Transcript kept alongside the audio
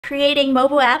creating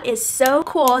mobile app is so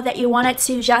cool that you wanted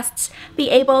to just be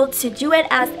able to do it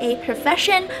as a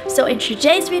profession. So in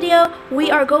today's video,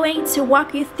 we are going to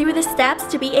walk you through the steps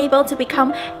to be able to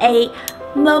become a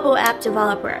mobile app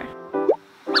developer.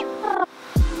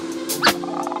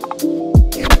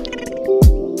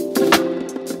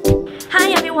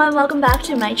 Hi everyone, welcome back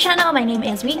to my channel. My name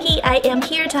is Vicky. I am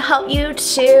here to help you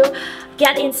to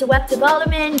get into web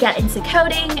development, get into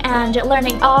coding, and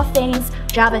learning all things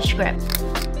JavaScript.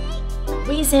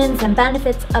 Reasons and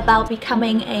benefits about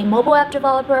becoming a mobile app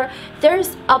developer.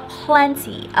 There's a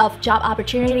plenty of job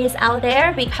opportunities out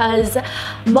there because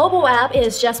mobile app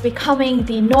is just becoming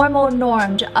the normal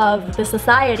norm of the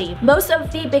society. Most of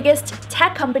the biggest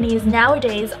tech companies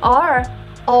nowadays are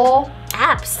all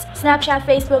apps. Snapchat,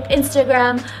 Facebook,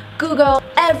 Instagram, Google,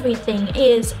 everything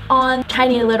is on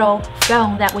tiny little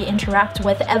phone that we interact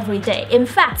with every day. In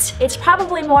fact, it's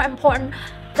probably more important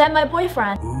than my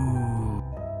boyfriend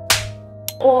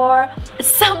or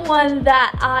someone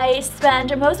that I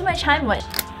spend most of my time with.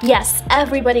 Yes,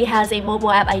 everybody has a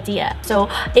mobile app idea. So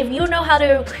if you know how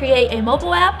to create a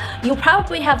mobile app, you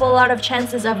probably have a lot of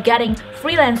chances of getting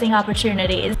freelancing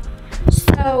opportunities.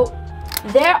 So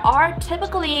there are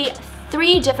typically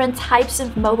 3 different types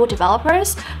of mobile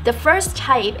developers. The first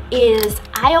type is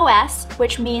iOS,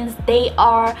 which means they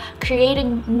are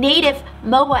creating native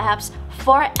mobile apps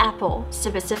for Apple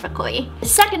specifically. The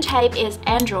second type is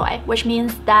Android, which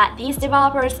means that these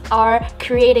developers are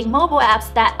creating mobile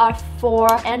apps that are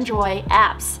for Android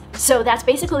apps. So that's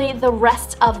basically the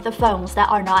rest of the phones that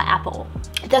are not Apple.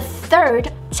 The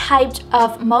third type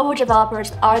of mobile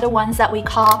developers are the ones that we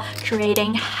call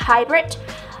creating hybrid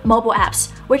mobile apps,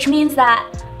 which means that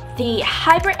the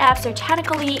hybrid apps are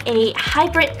technically a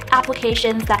hybrid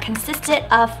applications that consisted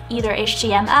of either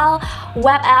HTML,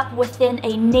 web app within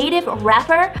a native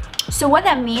wrapper. So what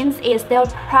that means is they're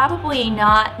probably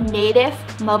not native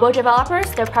mobile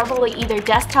developers. They're probably either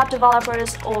desktop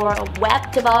developers or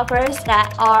web developers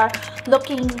that are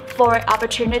looking for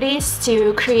opportunities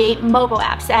to create mobile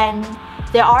apps. And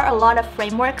there are a lot of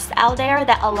frameworks out there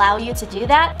that allow you to do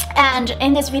that. And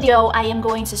in this video, I am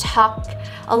going to talk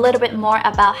a little bit more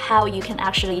about how you can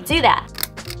actually do that.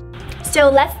 So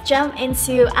let's jump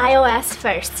into iOS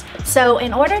first. So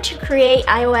in order to create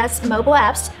iOS mobile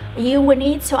apps, you would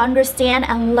need to understand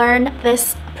and learn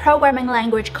this programming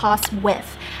language called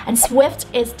Swift. And Swift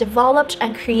is developed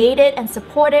and created and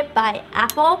supported by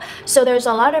Apple. So there's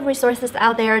a lot of resources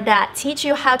out there that teach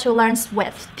you how to learn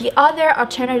Swift. The other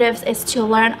alternatives is to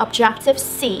learn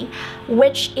Objective-C,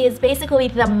 which is basically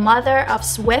the mother of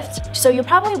Swift. So you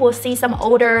probably will see some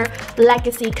older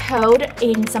legacy code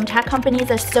in some tech companies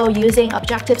that are still using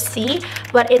Objective-C,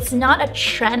 but it's not a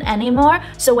trend anymore.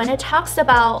 So when it talks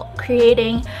about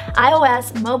creating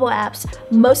iOS mobile apps,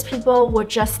 most people would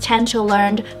just tend to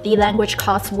learn the language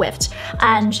called Swift.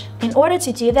 And in order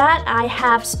to do that, I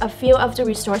have a few of the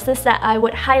resources that I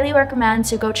would highly recommend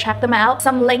to go check them out.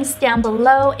 Some links down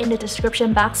below in the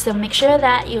description box, so make sure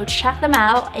that you check them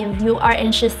out if you are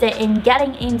interested in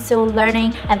getting into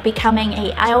learning and becoming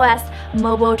an iOS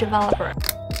mobile developer.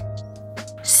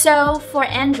 So for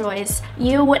Androids,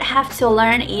 you would have to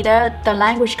learn either the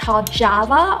language called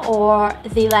Java or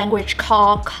the language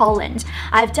called Kotlin.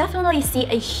 I've definitely seen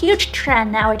a huge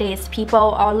trend nowadays.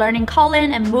 People are learning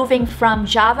Kotlin and moving from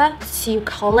Java to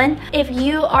Kotlin. If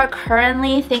you are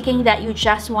currently thinking that you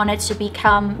just wanted to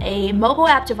become a mobile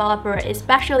app developer,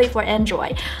 especially for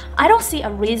Android, I don't see a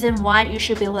reason why you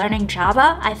should be learning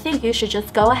Java. I think you should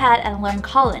just go ahead and learn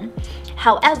Kotlin.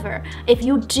 However, if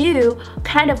you do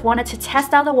kind of wanted to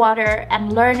test out the water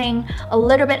and learning a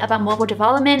little bit about mobile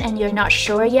development and you're not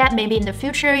sure yet, maybe in the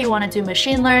future you want to do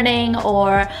machine learning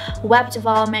or web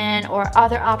development or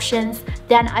other options,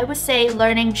 then I would say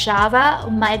learning Java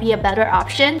might be a better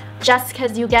option just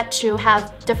because you get to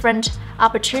have different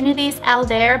opportunities out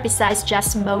there besides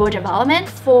just mobile development.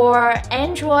 For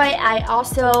Android, I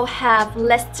also have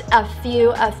listed a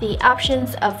few of the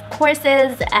options of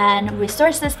courses and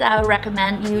resources that I would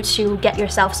recommend you to get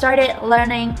yourself started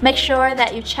learning. Make sure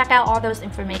that you check out all those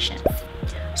information.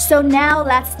 So now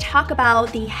let's talk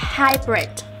about the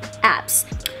hybrid apps.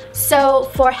 So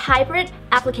for hybrid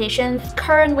applications,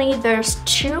 currently there's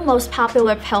 2 most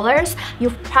popular pillars.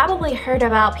 You've probably heard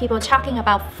about people talking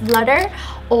about Flutter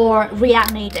or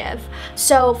React Native.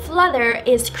 So Flutter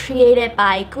is created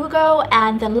by Google,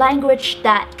 and the language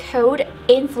that code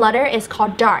in Flutter is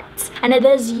called Dart. And it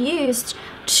is used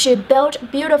to build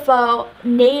beautiful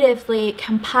natively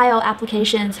compiled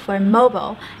applications for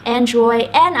mobile, Android,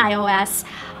 and iOS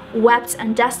web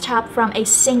and desktop from a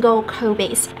single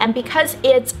codebase. And because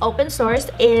it's open source,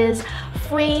 is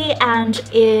free, and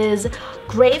is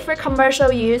great for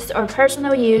commercial use or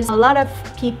personal use. A lot of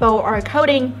people are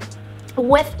coding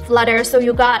with Flutter, so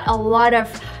you got a lot of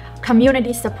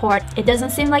community support. It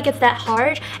doesn't seem like it's that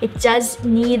hard. It does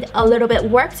need a little bit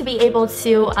work to be able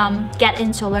to get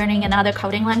into learning another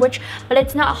coding language, but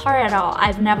it's not hard at all.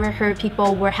 I've never heard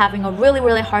people were having a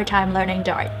really hard time learning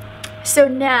Dart. So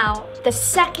now the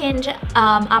second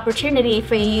opportunity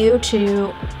for you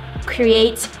to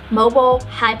create mobile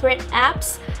hybrid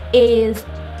apps is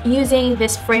using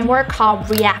this framework called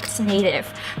React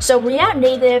Native. So React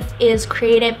Native is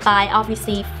created by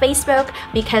obviously Facebook,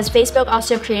 because Facebook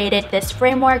also created this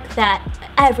framework that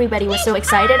everybody was so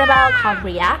excited about called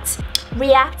React.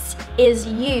 React is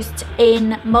used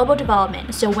in mobile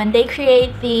development. So when they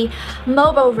create the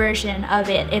mobile version of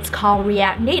it, it's called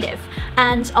React Native.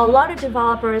 And a lot of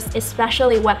developers,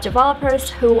 especially web developers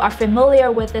who are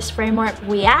familiar with this framework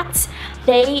React,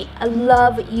 they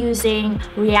love using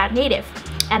React Native.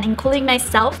 And including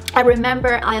myself, I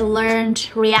remember I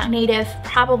learned React Native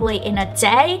probably in a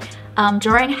day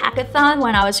during hackathon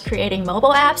when I was creating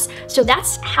mobile apps. So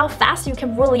that's how fast you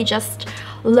can really just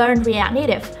learn React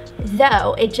Native.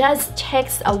 Though it just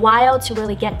takes a while to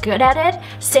really get good at it,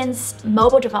 since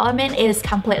mobile development is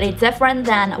completely different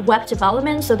than web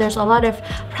development. So there's a lot of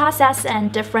process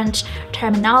and different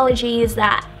terminologies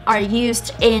that are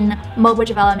used in mobile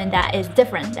development that is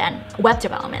different than web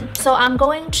development. So I'm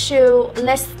going to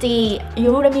list the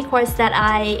Udemy course that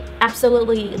I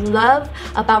absolutely love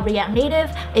about React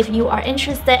Native. If you are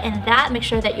interested in that, make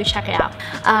sure that you check it out.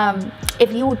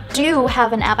 If you do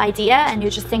have an app idea and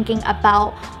you're just thinking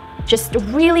about just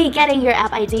really getting your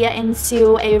app idea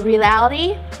into a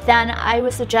reality, then I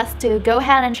would suggest to go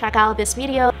ahead and check out this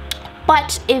video.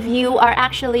 But if you are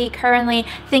actually currently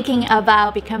thinking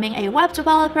about becoming a web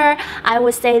developer, I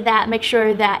would say that make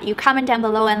sure that you comment down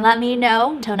below and let me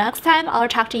know. Until next time, I'll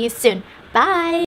talk to you soon. Bye!